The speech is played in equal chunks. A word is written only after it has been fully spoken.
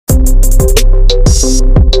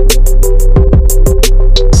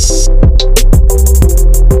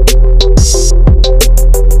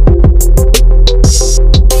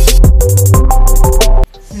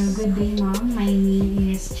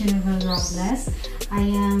Reyes. I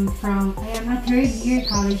am a third-year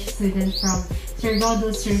college student from Surigao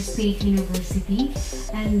del Sur State University,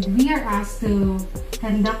 and we are asked to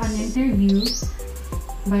conduct an interview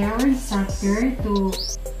by our instructor to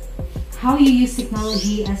how you use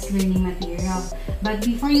technology as learning material. But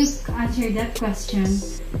before you answer that question,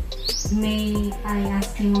 may I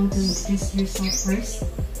ask you to introduce yourself first?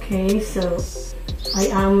 Okay, so I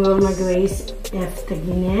am Wilma Grace F.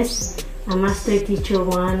 Taguines, a Master Teacher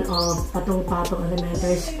 1 of Patong Patong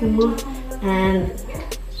Elementary School, and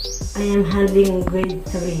I am handling grade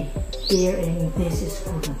 3 here in this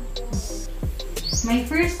school. My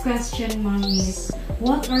first question, Ma'am, is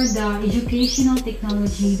what are the educational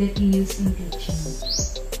technology that you use in teaching?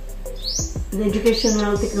 The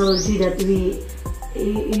educational technology that we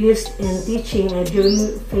used in teaching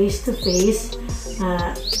during face-to-face,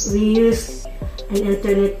 we used an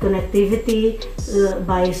internet connectivity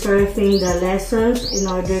by surfing the lessons in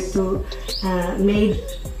order to make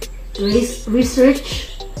research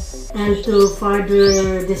and to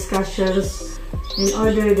further discussions in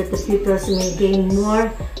order that the pupils may gain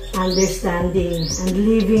more understanding and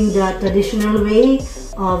living the traditional way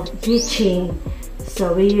of teaching.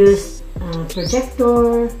 So we use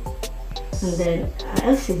projector and then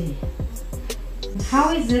LCD.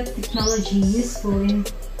 How is that technology useful in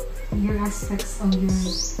your aspects of your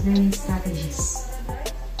learning strategies?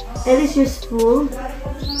 It is useful,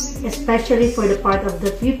 especially for the part of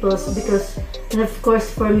the pupils, because, and of course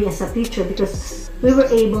for me as a teacher, because we were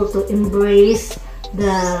able to embrace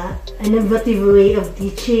the innovative way of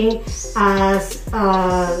teaching as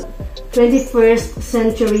a 21st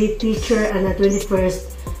century teacher and a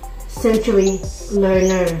 21st century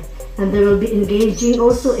learner. And they will be engaging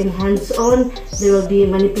also in hands-on, they will be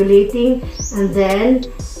manipulating, and then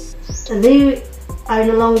they are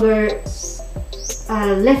no longer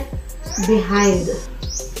left behind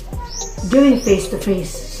during face-to-face.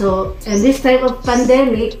 So in this type of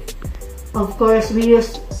pandemic, of course, we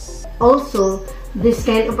use also this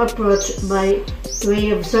kind of approach by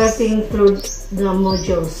way of surfing through the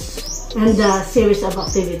modules and the series of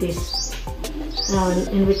activities,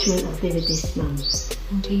 enrichment activities, ma'am.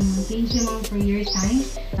 Okay, ma'am. Thank you, ma'am, for your time,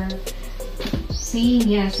 for saying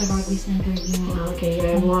yes about this interview. Okay,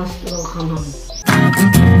 you're most welcome, ma'am.